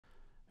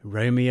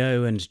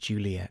Romeo and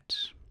Juliet,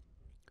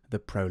 the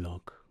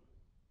Prologue.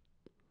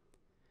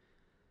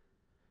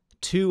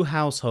 Two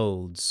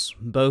households,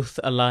 both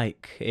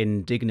alike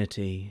in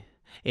dignity,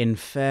 in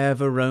fair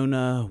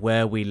Verona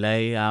where we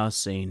lay our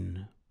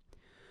scene,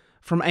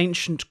 from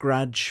ancient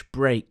grudge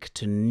break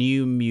to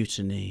new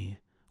mutiny,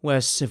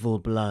 where civil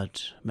blood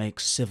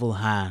makes civil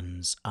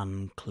hands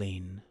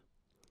unclean.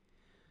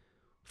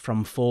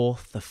 From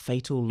forth the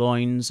fatal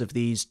loins of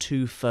these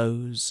two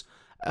foes,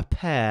 a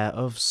pair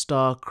of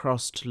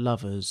star-crossed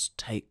lovers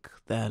take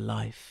their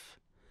life,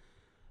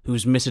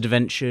 whose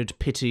misadventured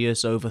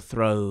piteous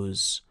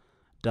overthrows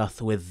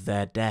doth with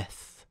their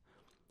death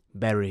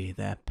bury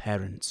their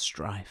parents'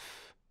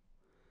 strife.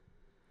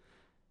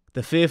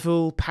 The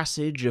fearful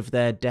passage of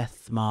their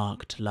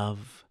death-marked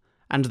love,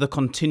 and the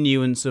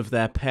continuance of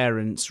their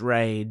parents'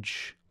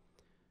 rage,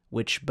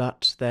 which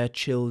but their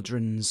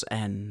children's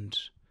end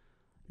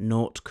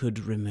nought could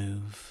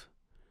remove,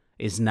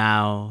 is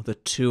now the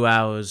 2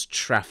 hours'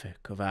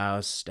 traffic of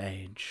our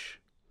stage.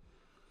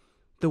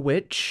 The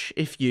which,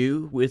 if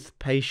you with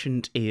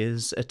patient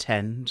ears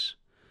attend,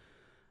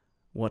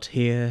 what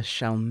here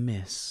shall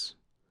miss,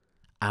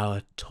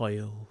 our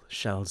toil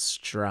shall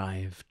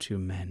strive to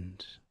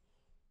mend.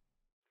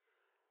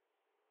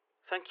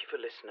 Thank you for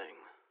listening.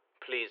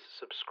 Please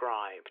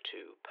subscribe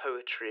to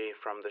Poetry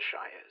from the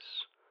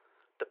Shires,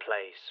 the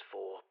place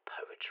for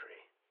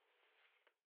poetry.